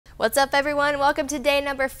What's up, everyone? Welcome to day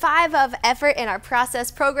number 5 of effort in our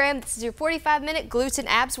process program. This is your 45-minute glutes and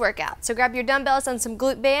abs workout. So grab your dumbbells and some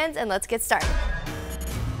glute bands and let's get started.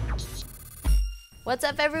 What's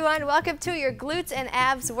up, everyone? Welcome to your glutes and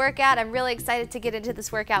abs workout. I'm really excited to get into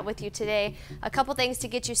this workout with you today. A couple things to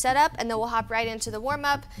get you set up, and then we'll hop right into the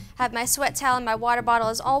warm-up. I have my sweat towel and my water bottle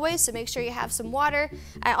as always, so make sure you have some water.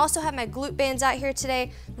 I also have my glute bands out here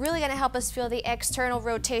today, really gonna help us feel the external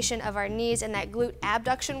rotation of our knees and that glute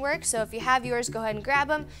abduction work. So if you have yours, go ahead and grab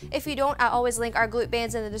them. If you don't, I always link our glute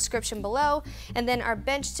bands in the description below. And then our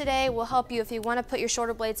bench today will help you if you wanna put your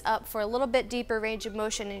shoulder blades up for a little bit deeper range of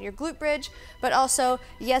motion in your glute bridge, but also,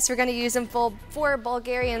 yes, we're gonna use them for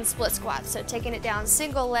Bulgarian split squats. So taking it down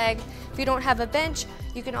single leg. If you don't have a bench,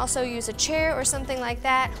 you can also use a chair or something like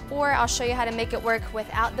that, or I'll show you how to make it work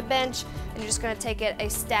without the bench, and you're just gonna take it a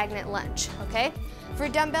stagnant lunge, okay? For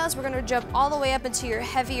dumbbells, we're gonna jump all the way up into your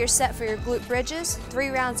heavier set for your glute bridges, 3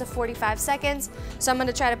 rounds of 45 seconds. So I'm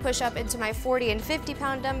gonna try to push up into my 40 and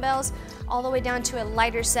 50-pound dumbbells, all the way down to a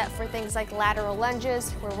lighter set for things like lateral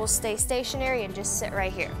lunges, where we'll stay stationary and just sit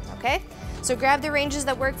right here, okay? So grab the ranges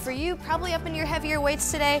that work for you, probably up in your heavier weights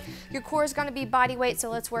today. Your core is gonna be body weight, so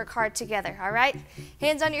let's work hard together, all right?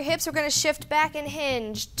 Hands on your hips, we're gonna shift back and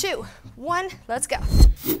hinge. 2, 1, let's go.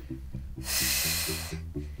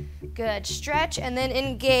 Good, stretch and then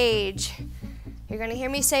engage. You're gonna hear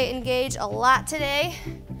me say engage a lot today.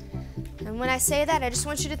 And when I say that, I just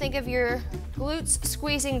want you to think of your glutes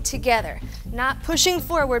squeezing together. Not pushing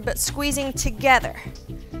forward, but squeezing together.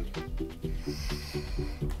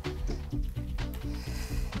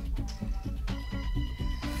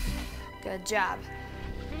 Good job.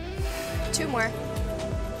 2 more.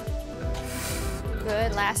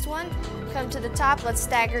 Good, last one. Come to the top, let's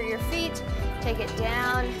stagger your feet. Take it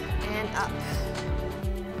down and up.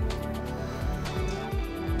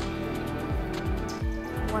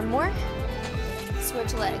 One more.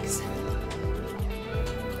 Switch legs.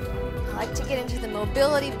 I like to get into the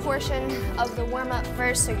mobility portion of the warm-up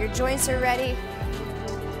first so your joints are ready.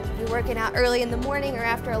 If you're working out early in the morning or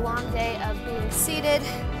after a long day of being seated,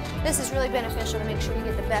 this is really beneficial to make sure you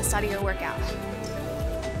get the best out of your workout.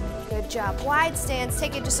 Good job. Wide stance.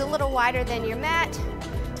 Take it just a little wider than your mat.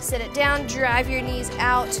 Sit it down. Drive your knees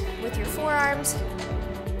out with your forearms.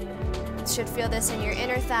 You should feel this in your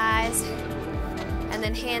inner thighs. And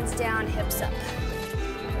then hands down, hips up.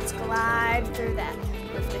 Let's glide through that.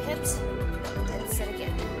 Lift the hips and sit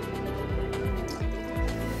again.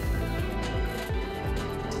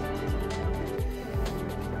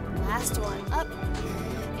 Last one. Up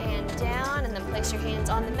and down, and then place your hands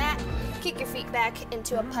on the mat. Kick your feet back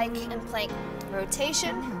into a pike and plank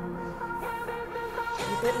rotation.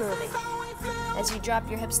 Keep it moving. As you drop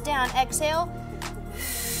your hips down, exhale.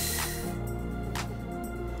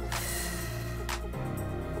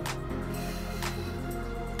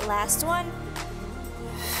 Last one.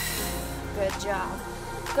 Good job.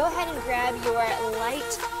 Go ahead and grab your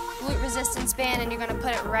light glute resistance band, and you're gonna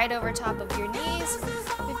put it right over top of your knees.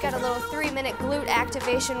 We've got a little 3-minute glute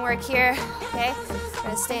activation work here, okay? We're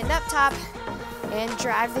gonna stand up top and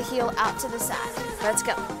drive the heel out to the side. Let's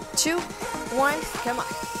go. 2, 1, come on.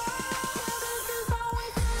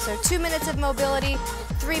 So 2 minutes of mobility,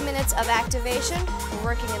 3 minutes of activation. We're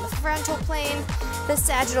working in the frontal plane, the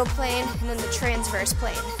sagittal plane, and then the transverse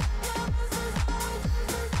plane.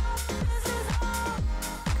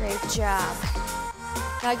 Great job.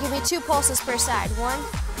 Now give me 2 pulses per side. 1,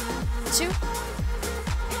 2.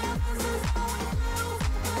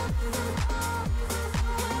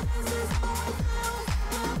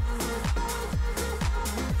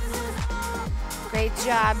 Great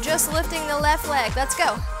job. Just lifting the left leg. Let's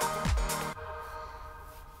go.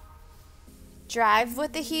 Drive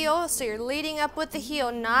with the heel, so you're leading up with the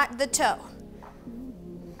heel, not the toe.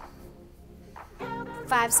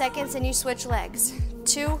 5 seconds and you switch legs.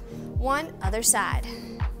 2, 1, other side.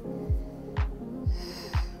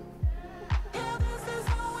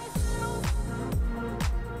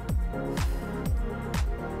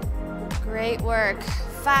 Great work.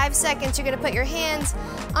 5 seconds, you're gonna put your hands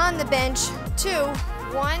on the bench. 2,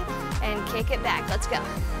 1, and kick it back. Let's go.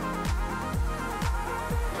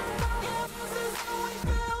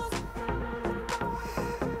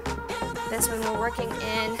 This one we're working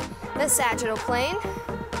in the sagittal plane.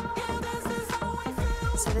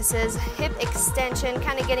 So this is hip extension,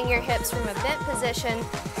 kind of getting your hips from a bent position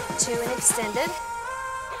to an extended.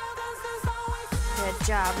 Good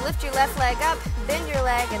job. Lift your left leg up, bend your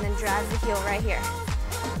leg, and then drive the heel right here.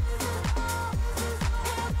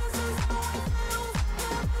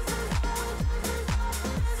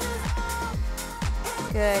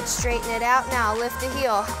 Good, straighten it out now, lift the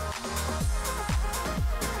heel.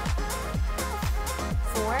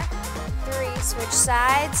 Switch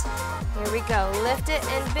sides. Here we go. Lift it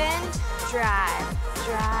and bend. Drive,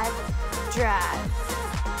 drive, drive.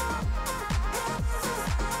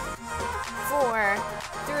 4,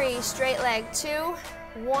 3, straight leg, 2,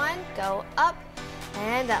 1, go up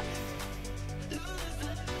and up.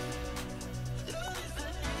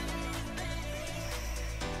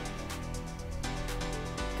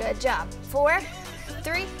 Good job. 4,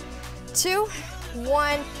 3, 2,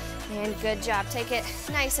 1, and good job. Take it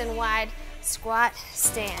nice and wide. Squat,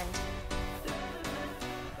 stand.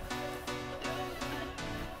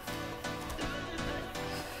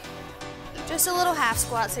 Just a little half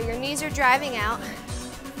squat so your knees are driving out.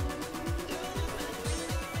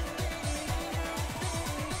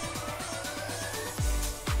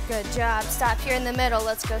 Good job. Stop here in the middle.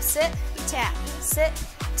 Let's go sit, tap,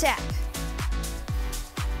 tap.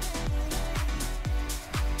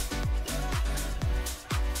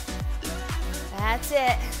 That's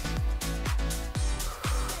it.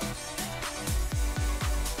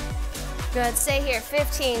 Good, stay here.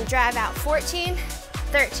 15, drive out. 14,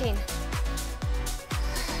 13.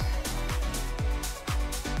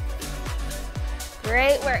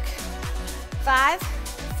 Great work. 5,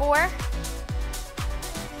 4,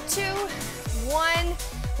 2, 1.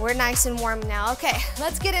 We're nice and warm now. Okay,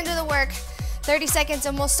 let's get into the work. 30 seconds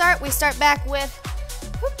and we'll start. We start back with,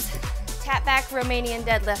 whoops, tap back Romanian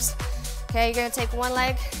deadlifts. Okay, you're gonna take one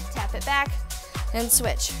leg, tap it back, and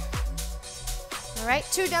switch. All right,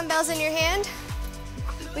 2 dumbbells in your hand.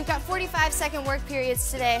 We've got 45-second work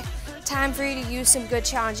periods today. Time for you to use some good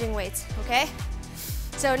challenging weights, okay?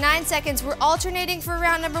 So 9 seconds, we're alternating for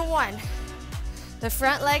round number 1. The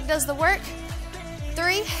front leg does the work.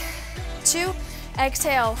 3, 2,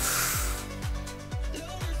 exhale.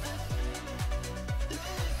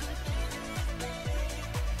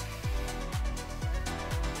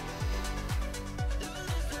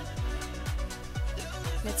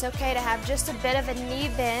 It's okay to have just a bit of a knee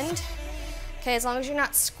bend. Okay, as long as you're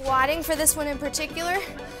not squatting for this one in particular,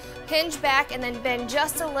 hinge back and then bend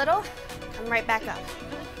just a little, come right back up.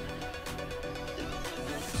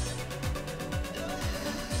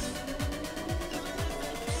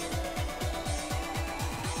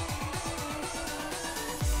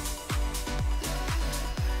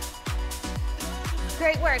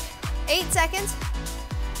 Great work. 8 seconds.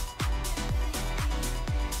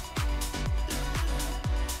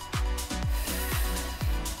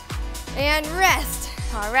 And rest.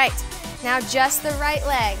 All right, now just the right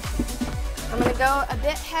leg. I'm gonna go a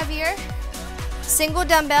bit heavier. Single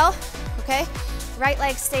dumbbell, okay? Right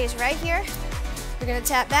leg stays right here. We're gonna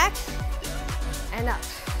tap back and up.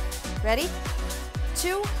 Ready?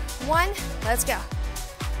 2, 1, let's go.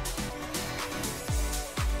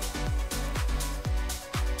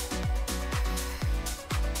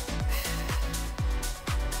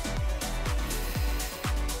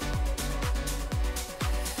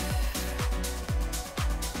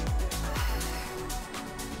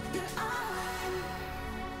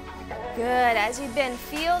 Good, as you bend,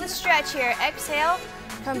 feel the stretch here. Exhale,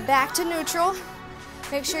 come back to neutral.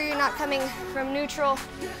 Make sure you're not coming from neutral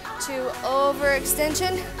to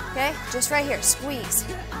overextension, okay? Just right here, squeeze.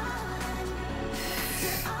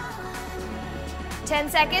 10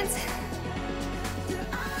 seconds.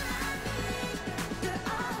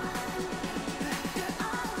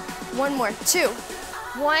 One more, 2,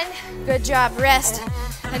 1, good job, rest.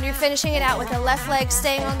 And you're finishing it out with the left leg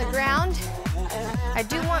staying on the ground. I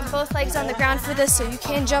do want both legs on the ground for this so you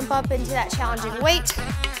can jump up into that challenging weight.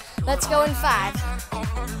 Let's go in 5,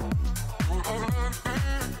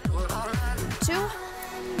 2,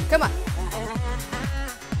 come on.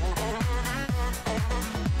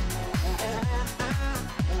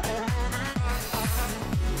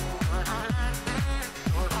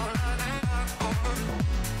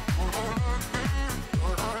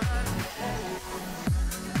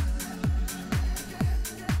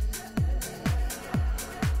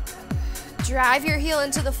 Drive your heel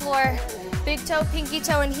into the floor. Big toe, pinky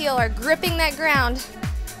toe, and heel are gripping that ground.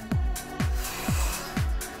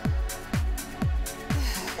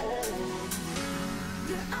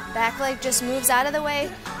 Back leg just moves out of the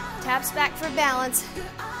way, taps back for balance.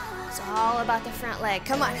 It's all about the front leg.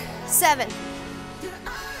 Come on, 7.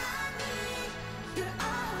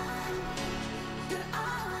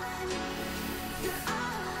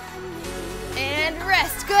 And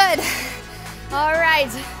rest, good. All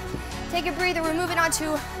right. Take a breather. We're moving on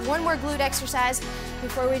to one more glute exercise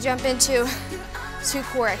before we jump into 2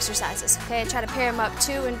 core exercises. Okay, try to pair them up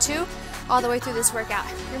 2 and 2 all the way through this workout.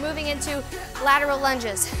 You're moving into lateral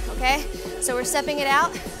lunges, okay? So we're stepping it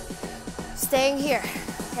out, staying here,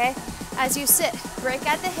 okay? As you sit, break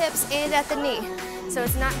at the hips and at the knee. So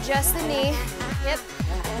it's not just the knee, hip,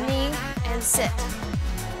 knee, and sit.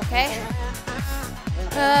 Okay?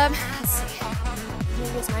 Let's see.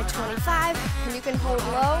 Here's my 25, and you can hold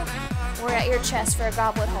low or at your chest for a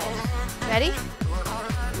goblet hold. Ready?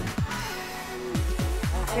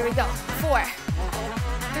 Here we go. 4,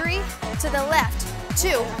 3, to the left, 2,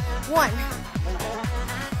 1.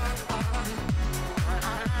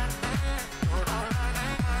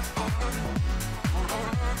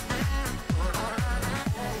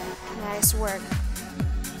 Nice work.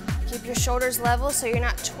 Keep your shoulders level so you're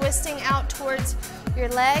not twisting out towards your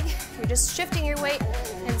leg. You're just shifting your weight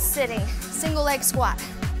and sitting. Single leg squat.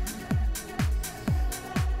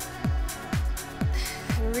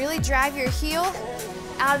 And really drive your heel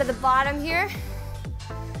out of the bottom here.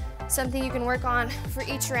 Something you can work on for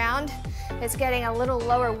each round is getting a little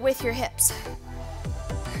lower with your hips.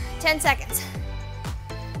 10 seconds.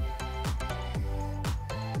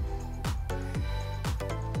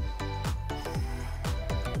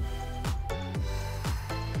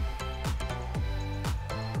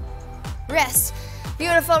 Rest.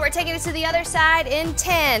 Beautiful. We're taking it to the other side in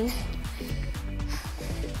 10.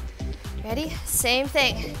 Ready? Same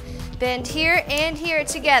thing. Bend here and here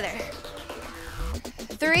together.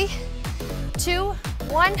 3, 2,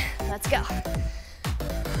 1. Let's go.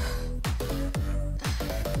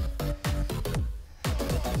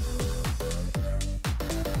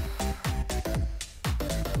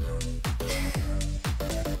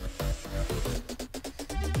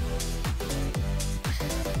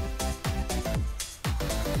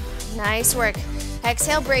 Nice work.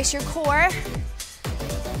 Exhale, brace your core.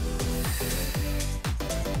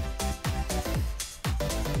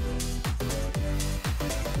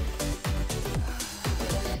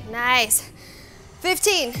 Nice.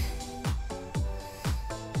 15.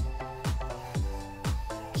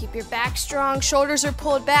 Keep your back strong. Shoulders are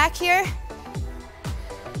pulled back here.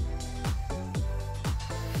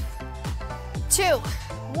 2,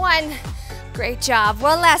 1. Great job.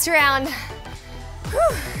 One last round.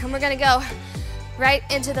 Whew. And we're gonna go right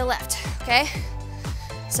into the left, okay?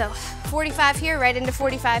 So 45 here, right into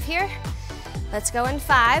 45 here. Let's go in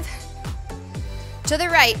 5. To the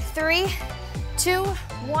right, 3, 2,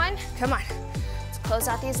 1. Come on. Let's close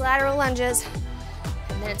out these lateral lunges.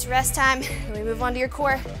 And then it's rest time, and we move on to your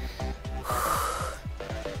core.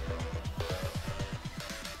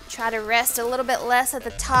 Try to rest a little bit less at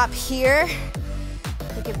the top here.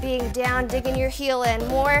 Think of being down, digging your heel in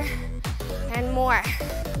more and more.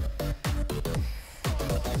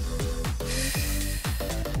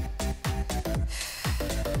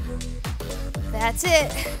 That's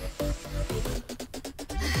it.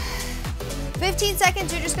 15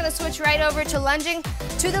 seconds, you're just gonna switch right over to lunging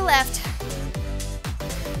to the left.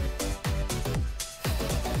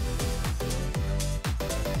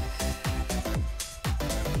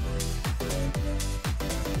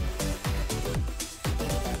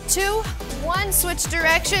 Two, 1, switch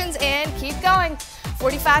directions and keep going.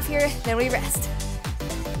 45 here, then we rest.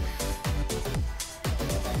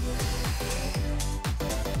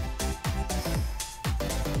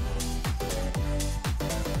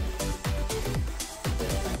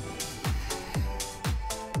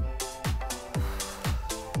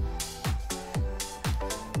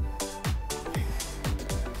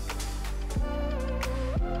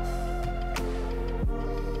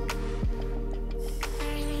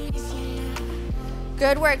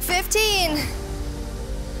 Good work, 15.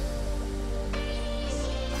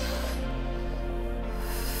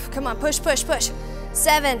 Come on, push, push, push.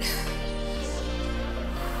 7.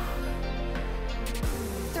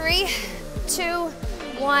 3, 2,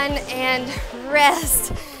 1, and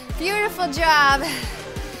rest. Beautiful job.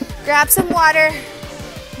 Grab some water.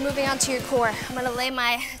 Moving on to your core. I'm gonna lay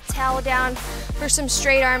my towel down for some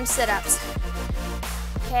straight arm sit-ups.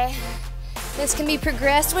 Okay? This can be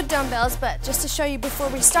progressed with dumbbells, but just to show you before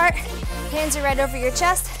we start, hands are right over your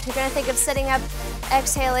chest. You're gonna think of sitting up,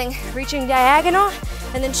 exhaling, reaching diagonal,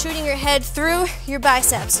 and then shooting your head through your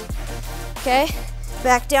biceps. Okay?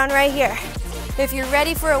 Back down right here. If you're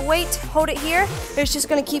ready for a weight, hold it here. It's just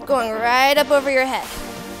gonna keep going right up over your head.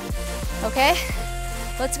 Okay?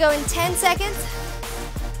 Let's go in 10 seconds.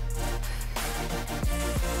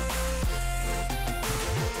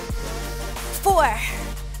 4,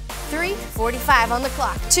 3, 45 on the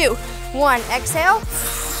clock. 2, 1, exhale.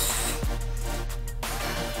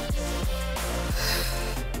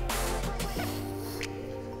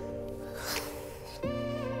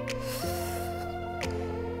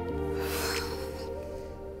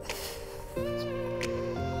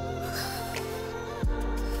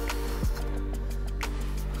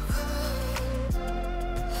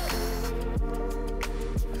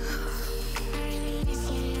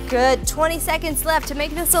 Good, 20 seconds left. To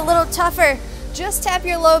make this a little tougher, just tap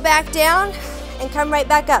your low back down and come right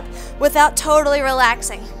back up without totally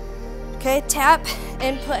relaxing. Okay, tap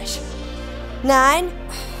and push. 9,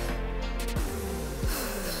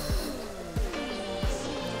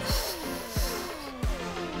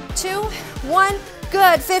 2, 1,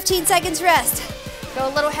 good. 15 seconds rest. Go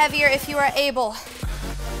a little heavier if you are able.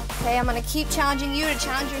 Okay, I'm gonna keep challenging you to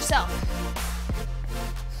challenge yourself.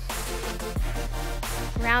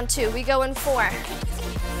 Round 2, we go in 4,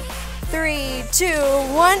 3, 2,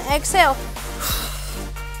 1, exhale.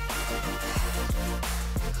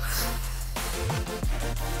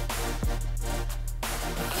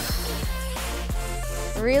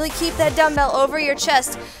 Really keep that dumbbell over your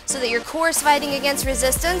chest so that your core is fighting against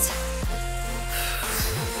resistance.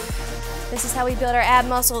 This is how we build our ab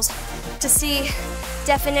muscles to see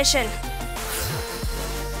definition.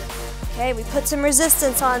 Okay, we put some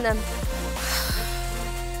resistance on them.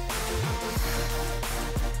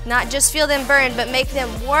 Not just feel them burn, but make them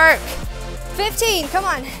work. 15, come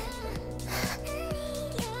on.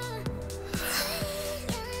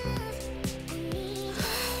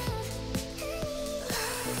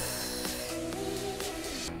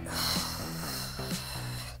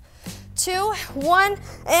 Two, 1,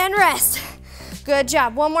 and rest. Good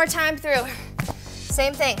job. One more time through.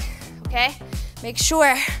 Same thing, okay? Make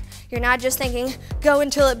sure you're not just thinking, go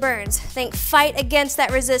until it burns. Think, fight against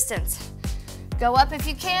that resistance. Go up if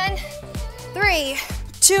you can. 3,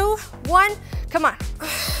 2, 1, come on.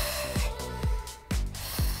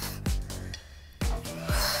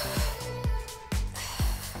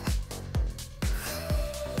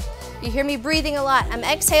 You hear me breathing a lot. I'm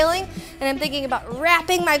exhaling and I'm thinking about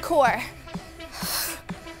wrapping my core.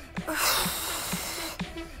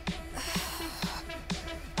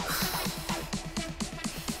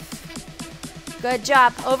 Good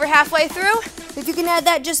job. Over halfway through. If you can add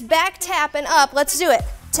that just back tap and up, let's do it.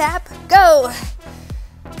 Tap, go.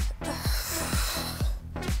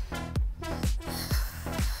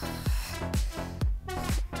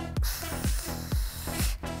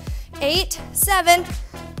 Eight, 7,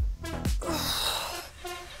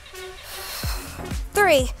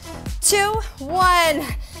 3, 2, 1.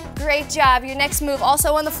 Great job. Your next move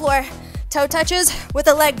also on the floor. Toe touches with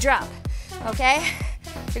a leg drop, okay?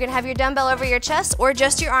 You're gonna have your dumbbell over your chest or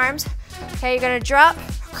just your arms. Okay, you're gonna drop,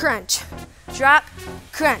 crunch, drop,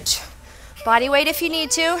 crunch. Body weight if you need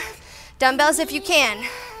to, dumbbells if you can.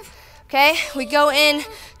 Okay, we go in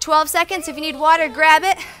 12 seconds. If you need water, grab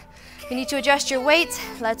it. If you need to adjust your weights,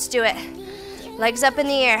 let's do it. Legs up in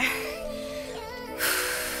the air.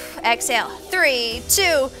 Exhale, 3, 2,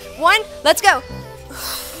 1, let's go.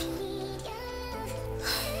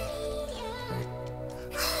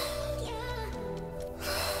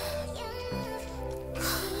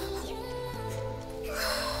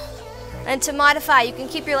 And to modify, you can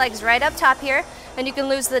keep your legs right up top here, and you can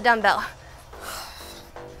lose the dumbbell.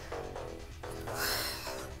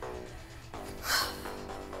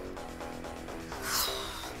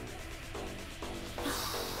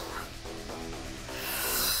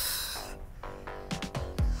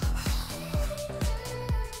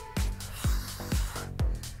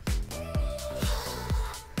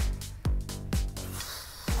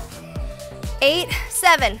 Eight,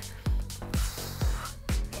 7.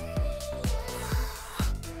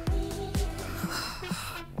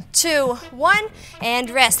 2, 1,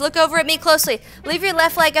 and rest. Look over at me closely. Leave your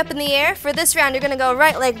left leg up in the air. For this round, you're gonna go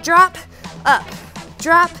right leg drop, up,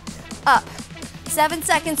 drop, up. 7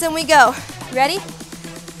 seconds and we go. Ready?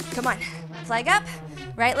 Come on. Leg up,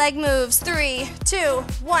 right leg moves. 3, 2,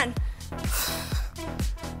 1.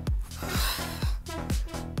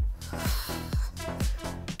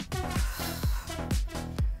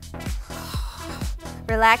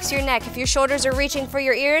 Relax your neck. If your shoulders are reaching for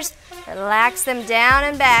your ears, relax them down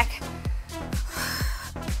and back.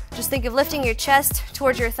 Just think of lifting your chest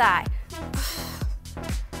towards your thigh.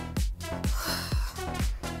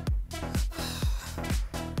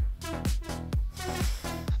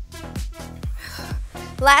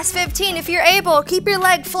 Last 15, if you're able, keep your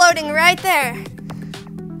leg floating right there.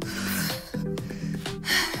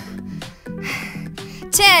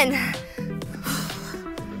 10.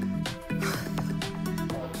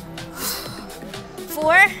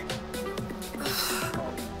 4.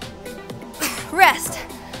 Rest.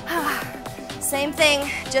 Same thing,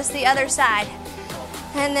 just the other side.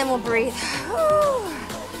 And then we'll breathe.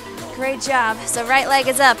 Great job. So right leg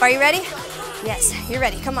is up. Are you ready? Yes, you're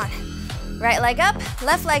ready. Come on. Right leg up,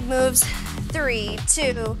 left leg moves. 3,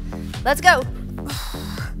 2, let's go.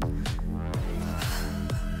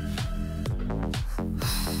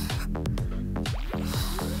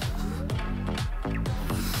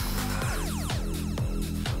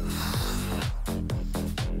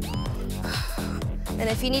 And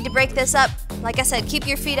if you need to break this up, like I said, keep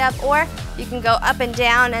your feet up, or you can go up and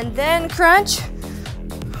down and then crunch.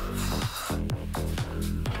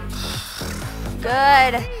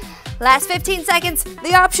 Good. Last 15 seconds.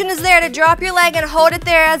 The option is there to drop your leg and hold it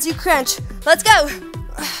there as you crunch. Let's go.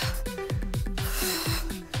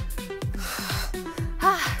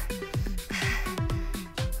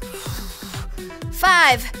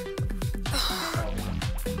 5,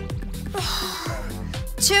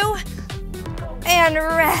 2, and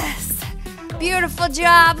rest. Beautiful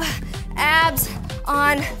job. Abs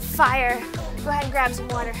on fire. Go ahead and grab some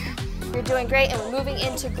water. You're doing great, and we're moving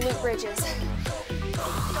into glute bridges.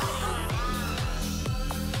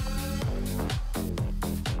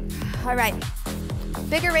 All right,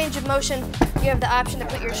 bigger range of motion. You have the option to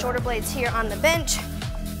put your shoulder blades here on the bench.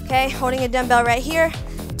 Okay, holding a dumbbell right here,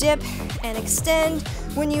 dip and extend.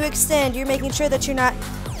 When you extend, you're making sure that you're not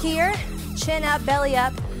here, chin up, belly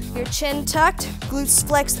up, your chin tucked, glutes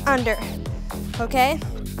flexed under, okay?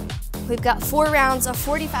 We've got 4 rounds of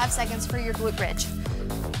 45 seconds for your glute bridge.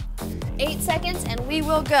 8 seconds and we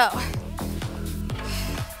will go.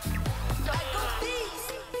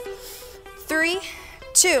 3,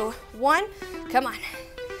 2, 1, come on.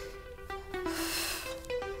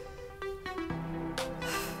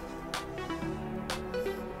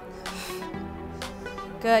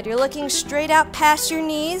 Good, you're looking straight out past your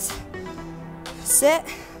knees. Sit.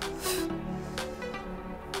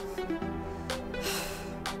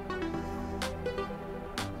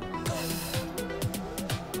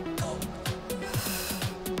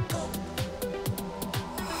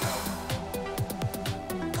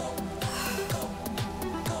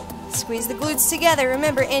 Squeeze the glutes together.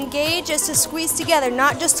 Remember, engage is to squeeze together,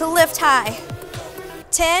 not just to lift high.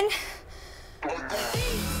 10.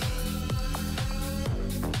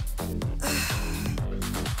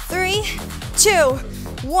 3, 2,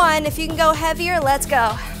 1. If you can go heavier, let's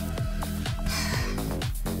go.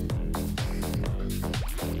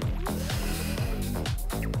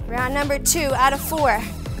 Round number 2 out of 4.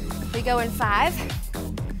 We go in 5,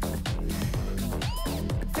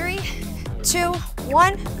 3, 2,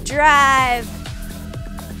 1, drive.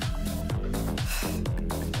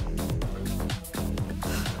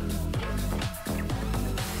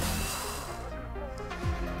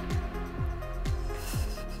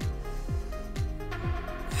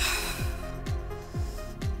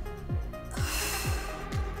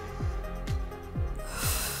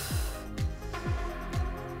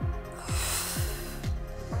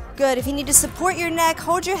 Good. If you need to support your neck,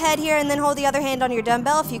 hold your head here and then hold the other hand on your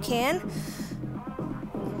dumbbell if you can.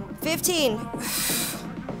 15.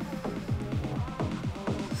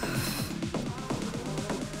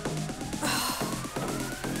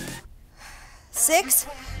 6,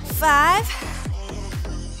 5,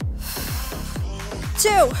 2,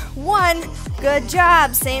 1. Good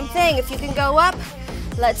job. Same thing. If you can go up,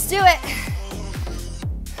 let's do it.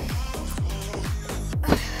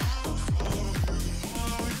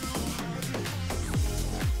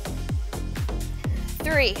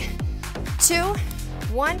 3, 2,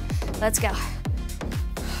 1, let's go.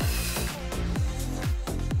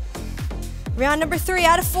 Round number 3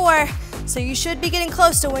 out of 4. So you should be getting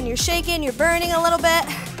close to when you're shaking, you're burning a little bit.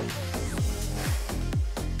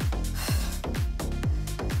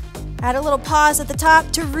 Add a little pause at the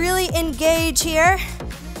top to really engage here.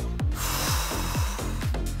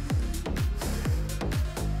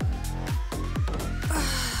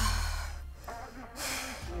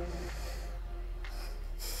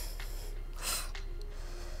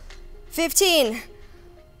 $15.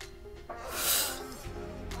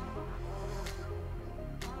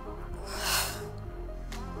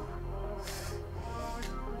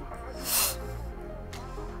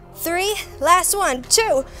 3, last one, 2,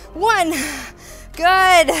 1.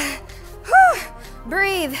 Good. Whew.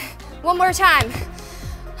 Breathe. One more time.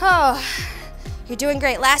 Oh, you're doing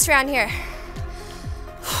great. Last round here.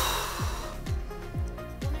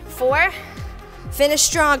 4. Finish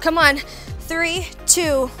strong. Come on. 3,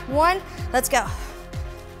 2, 1. Let's go.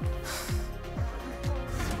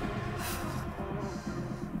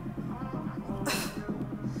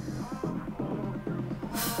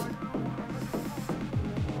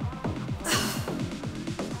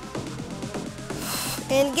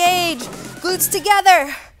 Engage, glutes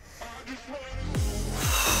together.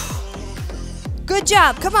 Good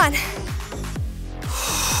job, come on.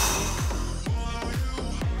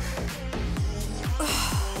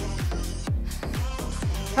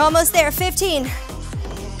 Almost there, 15.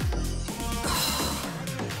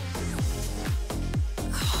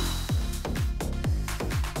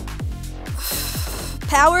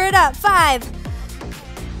 Power it up, 5,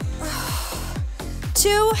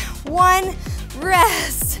 2, 1.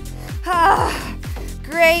 rest. Ah,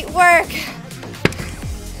 great work.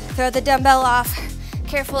 Throw the dumbbell off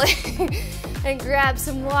carefully and grab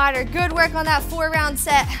some water. Good work on that 4-round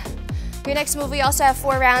set. Your next move, we also have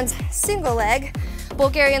 4 rounds, single leg,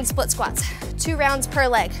 Bulgarian split squats, 2 rounds per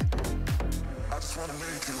leg.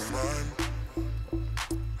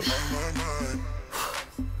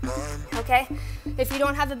 Okay, if you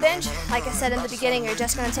don't have a bench, like I said in the beginning, you're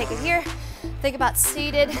just gonna take it here. Think about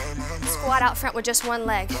seated squat out front with just 1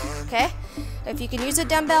 leg, okay? If you can use a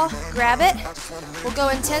dumbbell, grab it. We'll go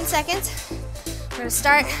in 10 seconds. We're gonna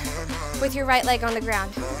start with your right leg on the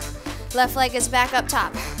ground. Left leg is back up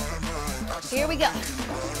top. Here we go.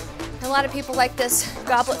 A lot of people like this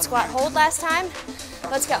goblet squat hold last time.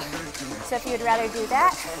 Let's go. So if you'd rather do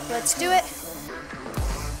that, let's do it.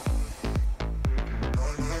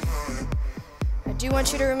 I do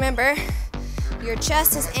want you to remember your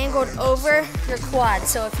chest is angled over your quad.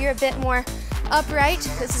 So if you're a bit more upright,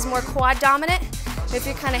 this is more quad dominant. If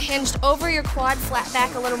you're kind of hinged over your quad, flat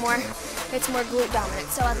back a little more, it's more glute dominant.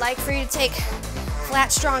 So I'd like for you to take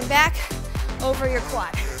flat, strong back over your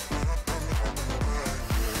quad.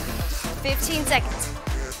 15 seconds.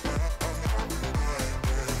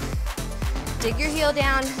 Dig your heel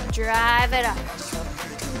down, drive it up.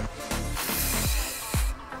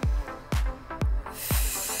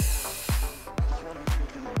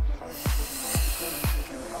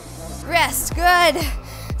 Rest, good.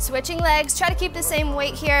 Switching legs, try to keep the same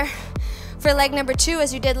weight here for leg number 2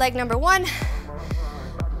 as you did leg number 1.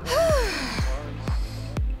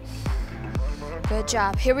 Good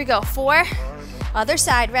job, here we go, 4, other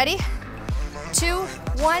side, ready? 2,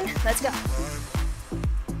 1, let's go.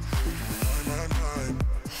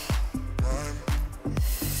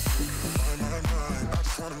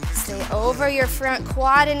 Stay over your front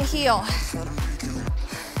quad and heel.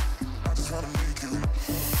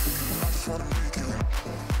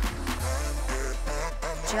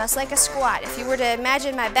 Just like a squat. If you were to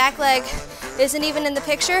imagine my back leg isn't even in the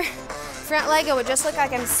picture, front leg, it would just look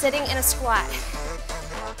like I'm sitting in a squat.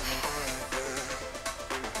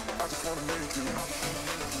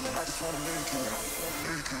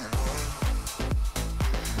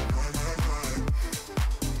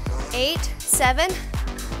 Eight, 7.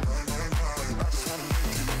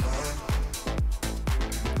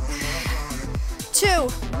 2,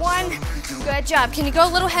 1, good job. Can you go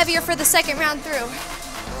a little heavier for the second round through?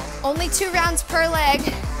 Only 2 rounds per leg,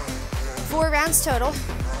 4 rounds total.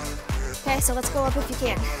 Okay, so let's go up if you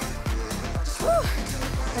can.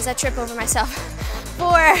 Whew. As I trip over myself.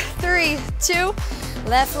 4, 3, 2,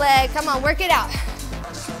 left leg, come on, work it out.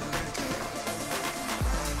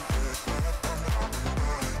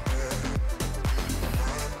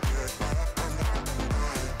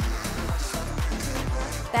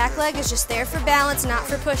 Back leg is just there for balance, not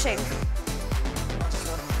for pushing.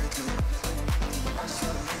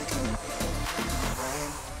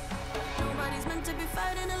 Nobody's meant to be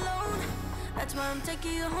fighting alone. That's why I'm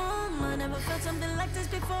taking you home. I never felt something like this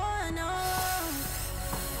before. I know.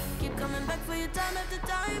 Keep coming back for your time after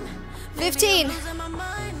time. 15. Maybe I'm losing my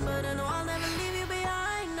mind, but I know I'll never leave you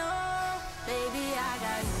behind. No, baby, I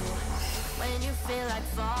got you. When you feel like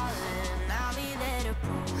falling, I'll be there to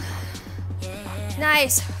prove.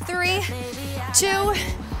 Nice. 3, 2,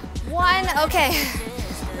 1. Okay.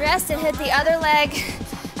 Rest and hit the other leg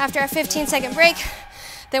after our 15-second break.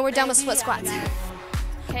 Then we're done with split squats.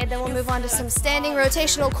 Okay, then we'll move on to some standing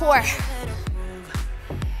rotational core.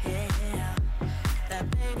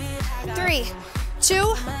 3, 2,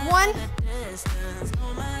 1.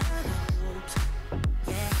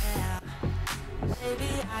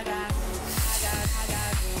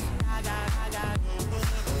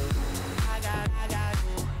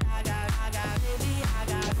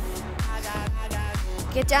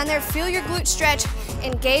 Get down there, feel your glute stretch,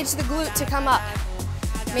 engage the glute to come up.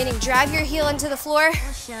 Meaning drive your heel into the floor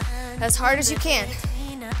as hard as you can.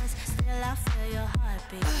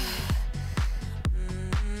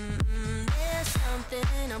 There's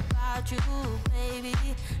something about you, baby,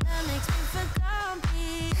 that makes me feel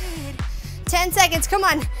complete. 10 seconds, come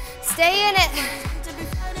on, stay in it. To be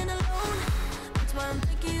fighting alone, that's why I'm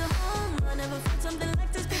taking you home. I never felt something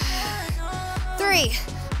like this before. 3,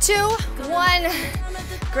 2, 1.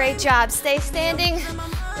 Great job. Stay standing.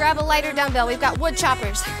 Grab a lighter dumbbell. We've got wood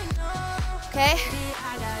choppers. Okay?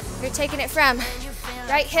 You're taking it from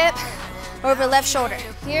right hip over left shoulder.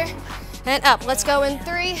 Here and up. Let's go in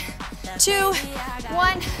 3, 2,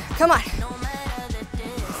 1. Come on.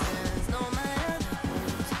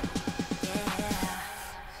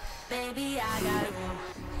 Baby, I got you.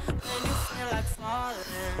 When you feel like falling,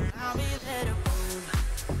 I'll be there to prove.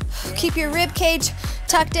 Keep your rib cage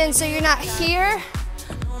tucked in so you're not here.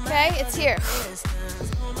 Okay, it's here.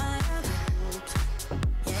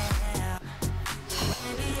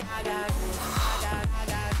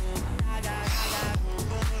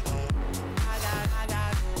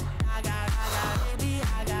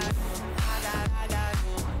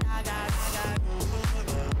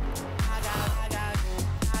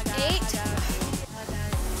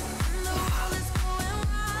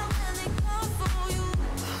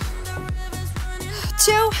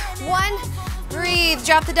 Two, one, breathe.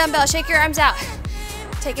 Drop the dumbbell, shake your arms out.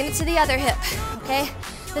 Taking it to the other hip, okay?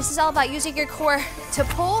 This is all about using your core to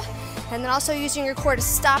pull and then also using your core to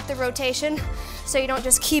stop the rotation so you don't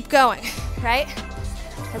just keep going, right?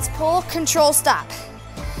 Let's pull, control, stop.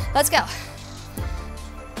 Let's go.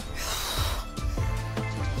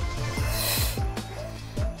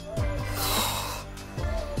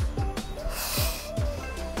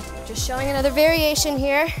 Just showing another variation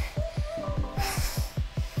here.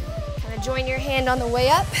 Join your hand on the way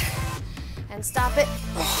up and stop it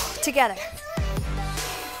together.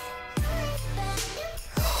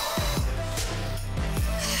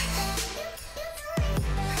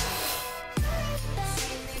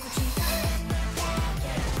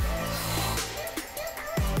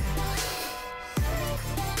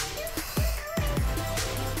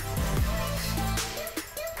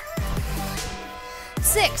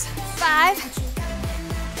 Six, five.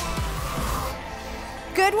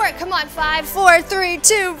 Good work, come on, 5, 4, 3,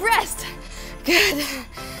 2, rest. Good,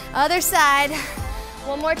 other side.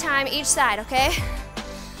 One more time, each side, okay?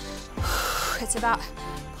 It's about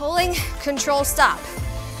pulling, control, stop.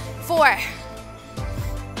 4,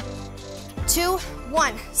 2,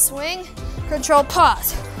 1, swing, control,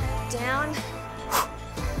 pause. Down.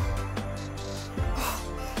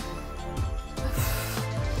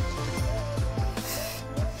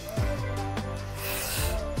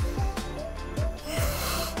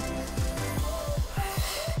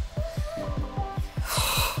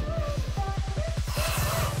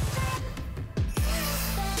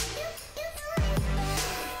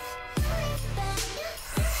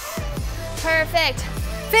 Perfect.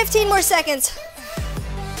 15 more seconds.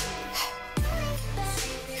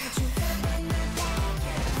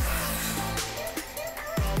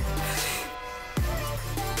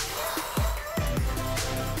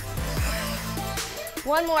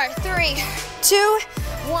 One more. 3, 2,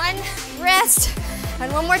 1. Rest.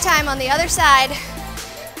 And one more time on the other side.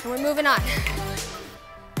 And we're moving on.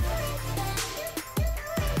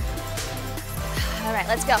 All right,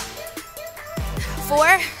 let's go.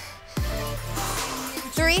 4,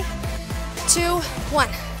 3, 2, 1.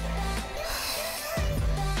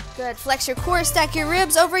 Good, flex your core, stack your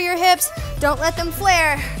ribs over your hips. Don't let them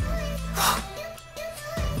flare.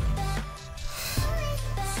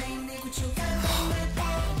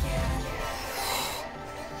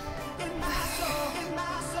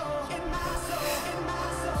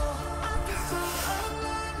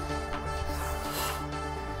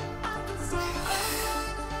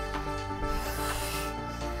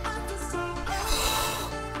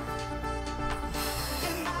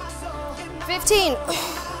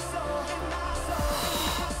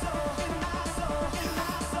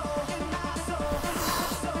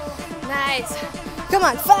 Nice. Come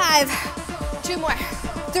on, 5. 2 more.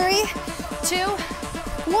 3, 2,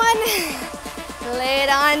 1. Lay it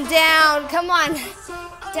on down. Come on.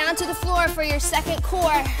 Down to the floor for your second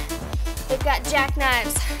core. We've got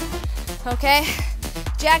jackknives. Okay?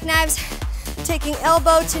 Jackknives, taking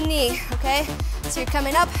elbow to knee. Okay? So you're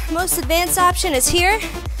coming up. Most advanced option is here.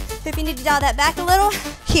 If you need to dial that back a little,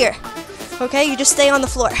 here. Okay, you just stay on the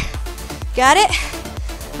floor. Got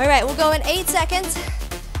it? All right, we'll go in 8 seconds.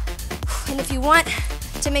 And if you want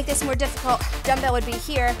to make this more difficult, dumbbell would be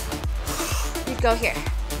here. You'd go here.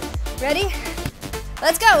 Ready?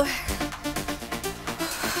 Let's go.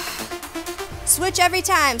 Switch every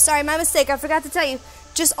time. Sorry, my mistake, I forgot to tell you.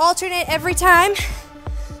 Just alternate every time.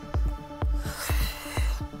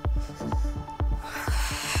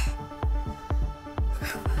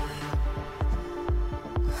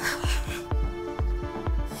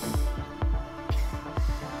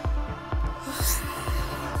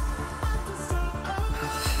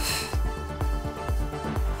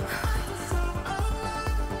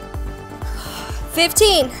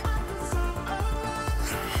 $15.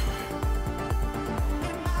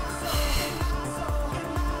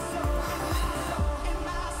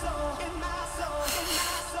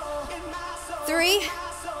 Three.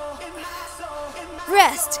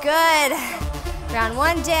 Rest. Good. Round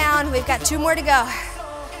 1 down. We've got 2 more to go.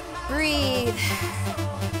 Breathe.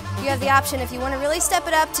 You have the option if you want to really step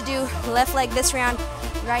it up to do left leg this round,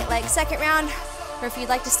 right leg second round, or if you'd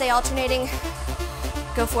like to stay alternating,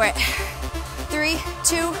 go for it. 3,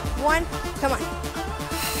 2, 1, come on.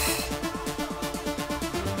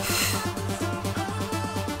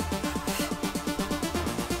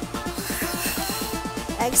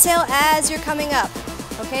 Exhale as you're coming up.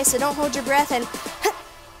 Okay, so don't hold your breath and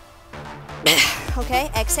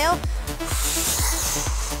okay, exhale.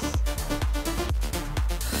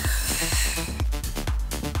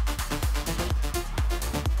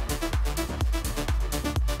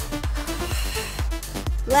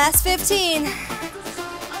 Last 15.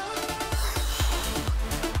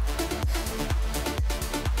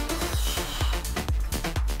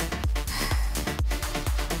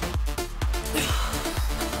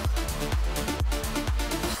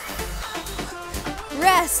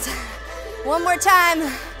 Rest. One more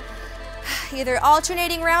time. Either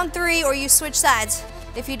alternating round 3 or you switch sides.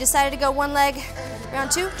 If you decided to go one leg,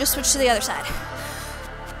 round 2, just switch to the other side.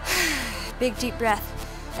 Big deep breath.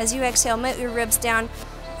 As you exhale, melt your ribs down.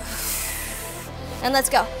 And let's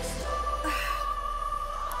go.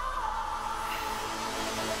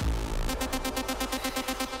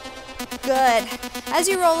 Good. As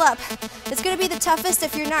you roll up, it's gonna be the toughest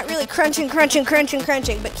if you're not really crunching,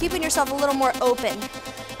 but keeping yourself a little more open.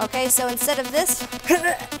 Okay, so instead of this,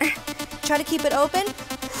 try to keep it open,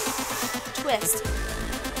 twist.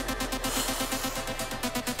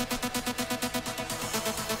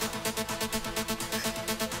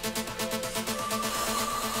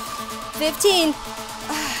 $15.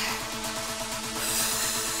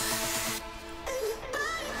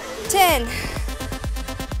 10.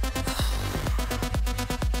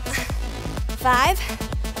 5.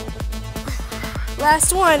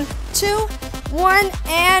 Last 1, 2, 1,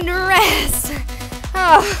 and rest.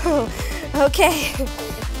 Oh, okay.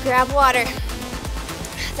 Grab water.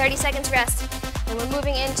 30 seconds rest. And we're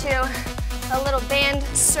moving into a little band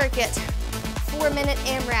circuit. 4-minute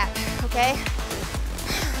AMRAP, okay?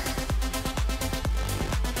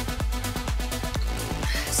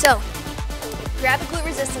 So, grab a glute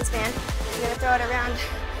resistance band. You're gonna throw it around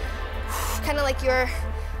kind of like your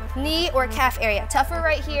knee or calf area. Tougher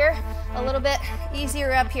right here, a little bit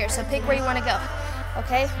easier up here. So pick where you wanna go,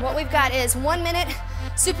 okay? What we've got is 1 minute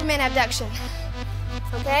Superman abduction,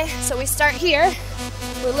 okay? So we start here,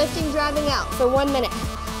 we're lifting, driving out for 1 minute,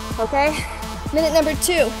 okay? Minute number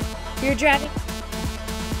 2, you're driving.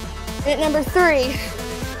 Minute number 3,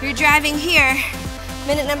 you're driving here.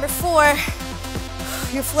 Minute number 4,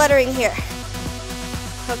 you're fluttering here.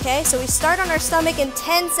 Okay, so we start on our stomach in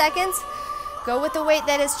 10 seconds. Go with the weight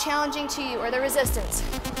that is challenging to you or the resistance.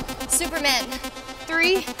 Superman,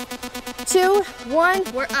 3, 2, 1,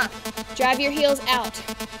 we're up. Drive your heels out.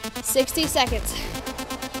 60 seconds.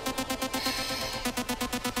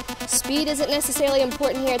 Speed isn't necessarily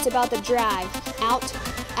important here, it's about the drive. Out,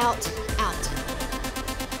 out, out.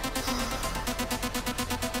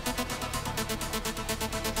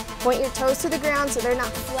 Point your toes to the ground so they're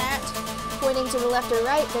not flat, pointing to the left or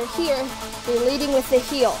right. They're here. You're leading with the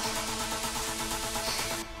heel.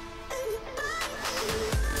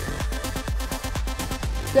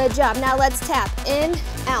 Good job. Now let's tap. In,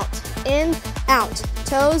 out, in, out.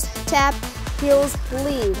 Toes, tap, heels,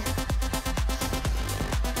 lead.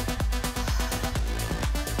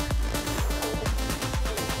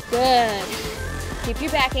 Good. Keep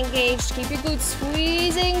your back engaged. Keep your glutes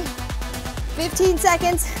squeezing. 15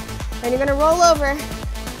 seconds. And you're gonna roll over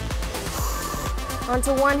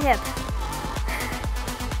onto one hip.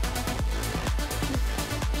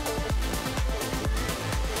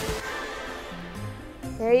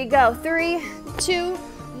 There you go. 3, 2,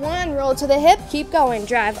 1. Roll to the hip. Keep going.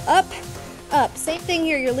 Drive up, up. Same thing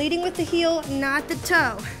here. You're leading with the heel, not the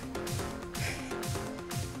toe.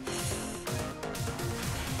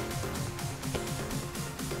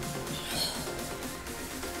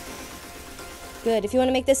 Good. If you want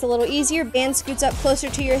to make this a little easier, band scoots up closer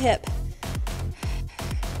to your hip.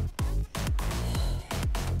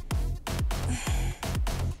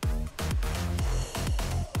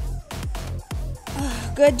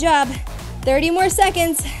 Good job. 30 more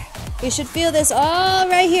seconds. You should feel this all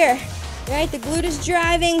right here. Right? The glute is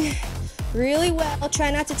driving really well. Try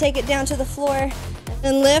not to take it down to the floor. And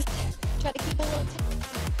then lift. Try to keep a little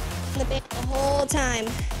in the band the whole time.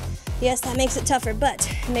 Yes, that makes it tougher, but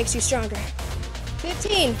it makes you stronger.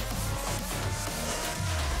 15.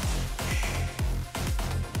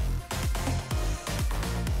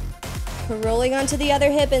 We're rolling onto the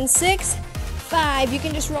other hip in 6, 5. You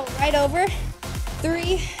can just roll right over.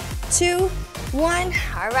 3, 2, 1.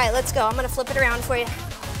 All right, let's go. I'm gonna flip it around for you.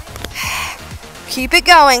 Keep it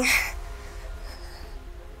going.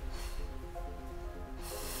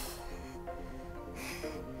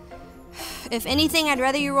 If anything, I'd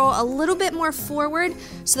rather you roll a little bit more forward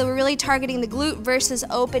so that we're really targeting the glute versus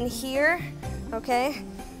open here, okay?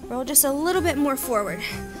 Roll just a little bit more forward.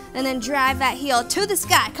 And then drive that heel to the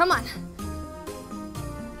sky, come on.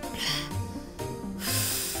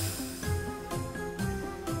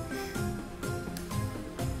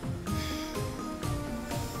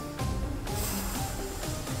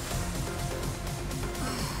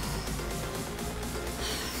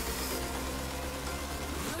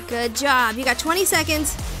 Good job. You got 20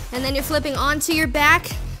 seconds, and then you're flipping onto your back,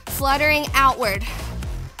 fluttering outward.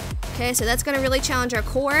 Okay, so that's gonna really challenge our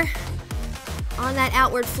core on that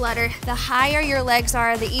outward flutter. The higher your legs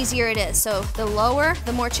are, the easier it is. So the lower,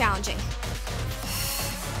 the more challenging.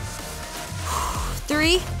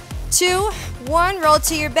 3, 2, 1, roll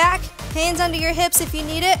to your back. Hands under your hips if you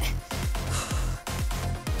need it.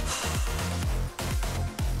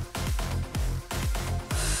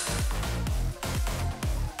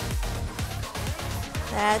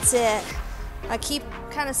 That's it. I keep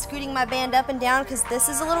kind of scooting my band up and down because this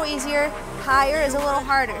is a little easier, higher is a little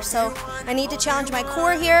harder. So I need to challenge my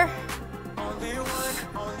core here.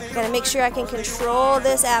 Gotta make sure I can control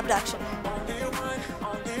this abduction.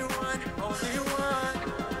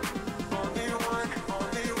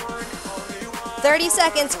 "30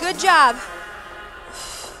 seconds, good job.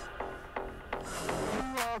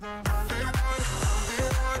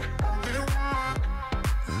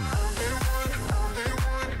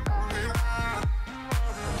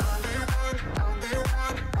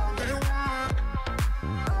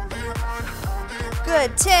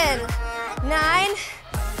 Good, 10, 9,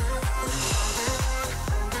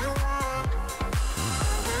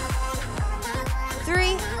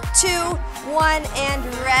 3, 2, 1, and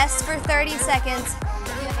rest for 30 seconds.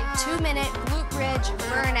 You have a 2-minute glute bridge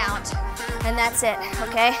burnout, and that's it,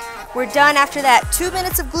 okay? We're done after that. 2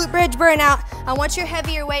 minutes of glute bridge burnout. I want your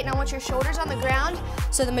heavier weight, and I want your shoulders on the ground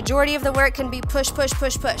so the majority of the work can be push, push,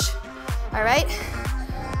 push, push. All right?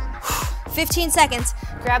 15 seconds.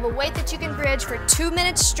 Grab a weight that you can bridge for 2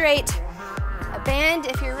 minutes straight. A band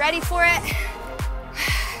if you're ready for it.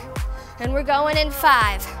 And we're going in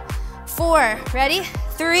 5, 4, ready?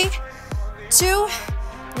 3, 2,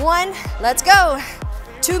 1, let's go.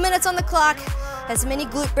 2 minutes on the clock. As many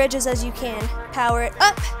glute bridges as you can. Power it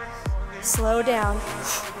up, slow down.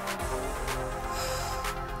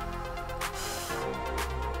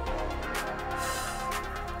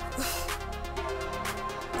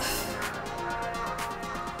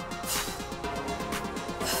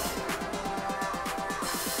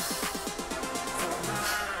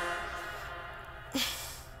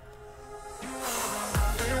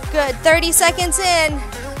 Good, 30 seconds in.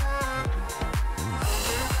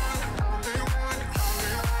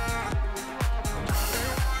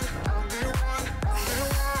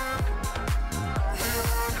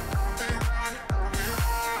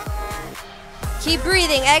 Keep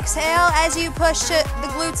breathing, exhale as you push the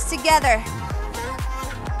glutes together.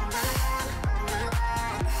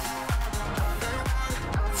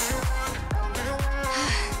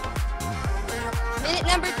 Minute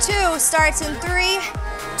number 2 starts in 3,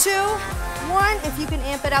 2, 1. If you can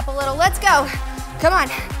amp it up a little, let's go. Come on.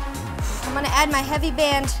 I'm gonna add my heavy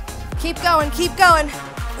band. Keep going, keep going.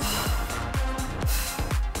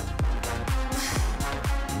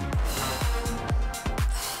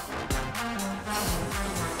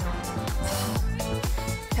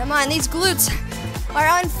 Come on, these glutes are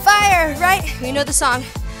on fire, right? You know the song.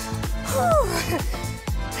 Whew.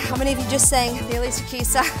 How many of you just sang the Alicia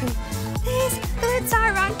Keys song? These glutes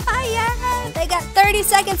are on fire. They got 30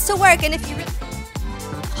 seconds to work, and if you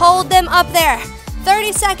hold them up there,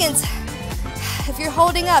 30 seconds. If you're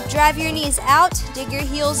holding up, drive your knees out, dig your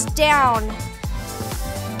heels down.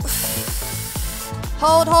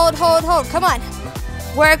 Hold, hold, hold, hold. Come on.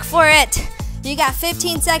 Work for it. You got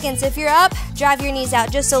 15 seconds. If you're up, drive your knees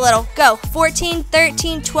out just a little. Go. 14,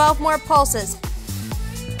 13, 12 more pulses.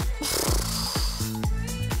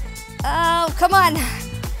 Oh, come on.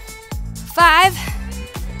 5,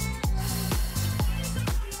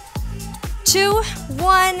 2,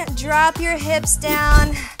 1. Drop your hips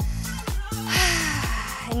down.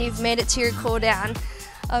 And you've made it to your cool down.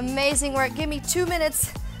 Amazing work. Give me 2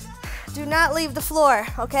 minutes. Do not leave the floor,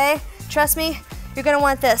 okay? Trust me, you're gonna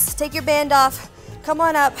want this. Take your band off, come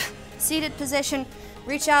on up, seated position,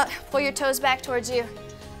 reach out, pull your toes back towards you.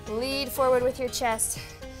 Lead forward with your chest.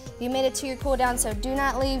 You made it to your cool down, so do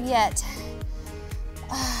not leave yet.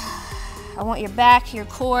 I want your back, your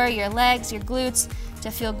core, your legs, your glutes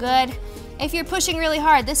to feel good. If you're pushing really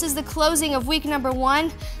hard, this is the closing of week number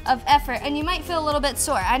 1 of effort, and you might feel a little bit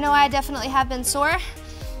sore. I know I definitely have been sore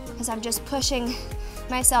because I'm just pushing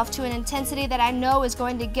myself to an intensity that I know is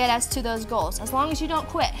going to get us to those goals, as long as you don't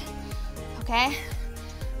quit, okay?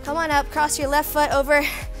 Come on up, cross your left foot over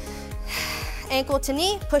ankle to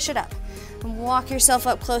knee, push it up, and walk yourself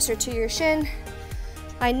up closer to your shin.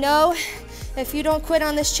 I know if you don't quit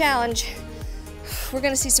on this challenge, we're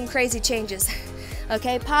gonna see some crazy changes,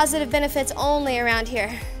 okay? Positive benefits only around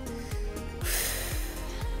here.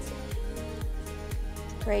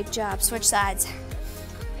 Great job, switch sides.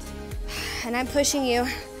 And I'm pushing you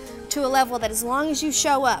to a level that as long as you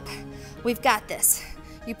show up, we've got this.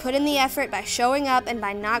 You put in the effort by showing up and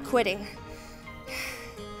by not quitting.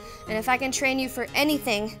 And if I can train you for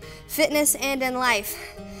anything, fitness and in life,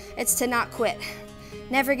 it's to not quit.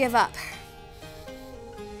 Never give up.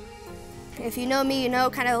 If you know me, you know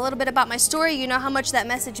kind of a little bit about my story. You know how much that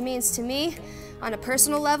message means to me on a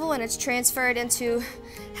personal level, and it's transferred into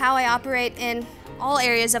how I operate in all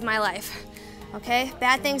areas of my life. Okay?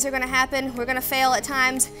 Bad things are gonna happen. We're gonna fail at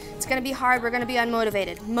times. It's gonna be hard. We're gonna be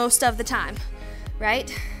unmotivated most of the time,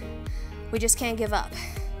 right? We just can't give up.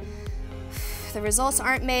 The results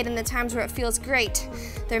aren't made in the times where it feels great.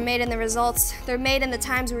 They're made in the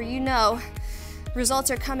times where you know results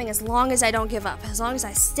are coming as long as I don't give up, as long as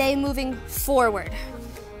I stay moving forward,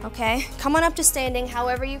 okay? Come on up to standing,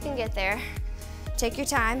 however you can get there. Take your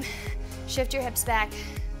time, shift your hips back,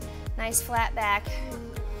 nice flat back.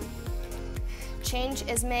 Change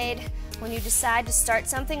is made when you decide to start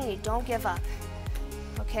something and you don't give up,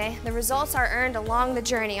 okay? The results are earned along the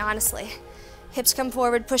journey, honestly. Hips come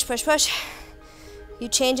forward, push, push, push. You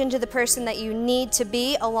change into the person that you need to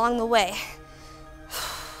be along the way.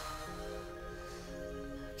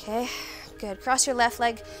 Okay, good. Cross your left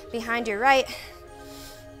leg behind your right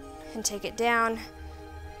and take it down.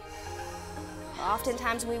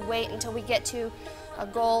 Oftentimes we wait until we get to a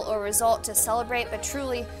goal or result to celebrate, but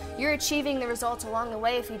truly you're achieving the results along the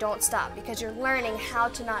way if you don't stop, because you're learning how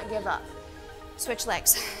to not give up. Switch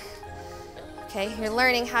legs. Okay, you're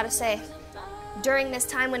learning how to say, during this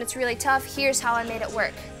time when it's really tough, here's how I made it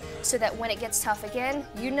work. So that when it gets tough again,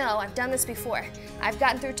 you know, I've done this before. I've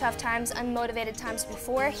gotten through tough times, unmotivated times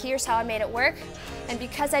before. Here's how I made it work. And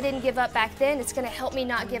because I didn't give up back then, it's gonna help me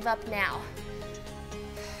not give up now.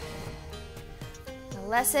 The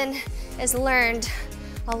lesson is learned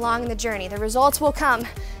along the journey. The results will come,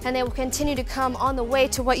 and they will continue to come on the way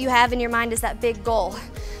to what you have in your mind as that big goal.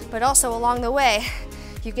 But also along the way,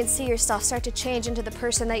 you can see yourself start to change into the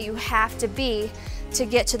person that you have to be to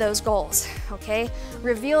get to those goals, okay?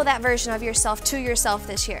 Reveal that version of yourself to yourself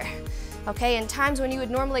this year, okay? In times when you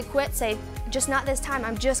would normally quit, say, just not this time,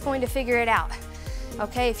 I'm just going to figure it out,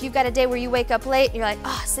 okay? If you've got a day where you wake up late and you're like,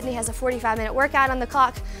 oh, Sydney has a 45-minute workout on the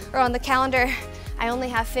clock or on the calendar, I only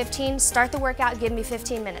have 15, start the workout, give me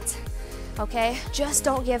 15 minutes, okay? Just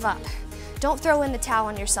don't give up. Don't throw in the towel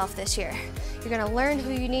on yourself this year. You're gonna learn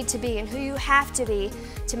who you need to be and who you have to be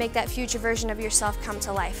to make that future version of yourself come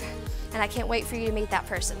to life. And I can't wait for you to meet that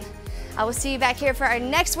person. I will see you back here for our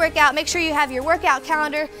next workout. Make sure you have your workout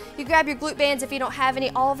calendar. You grab your glute bands if you don't have any.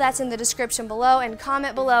 All of that's in the description below, and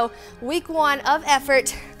comment below, week 1 of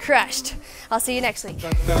effort crushed. I'll see you next week.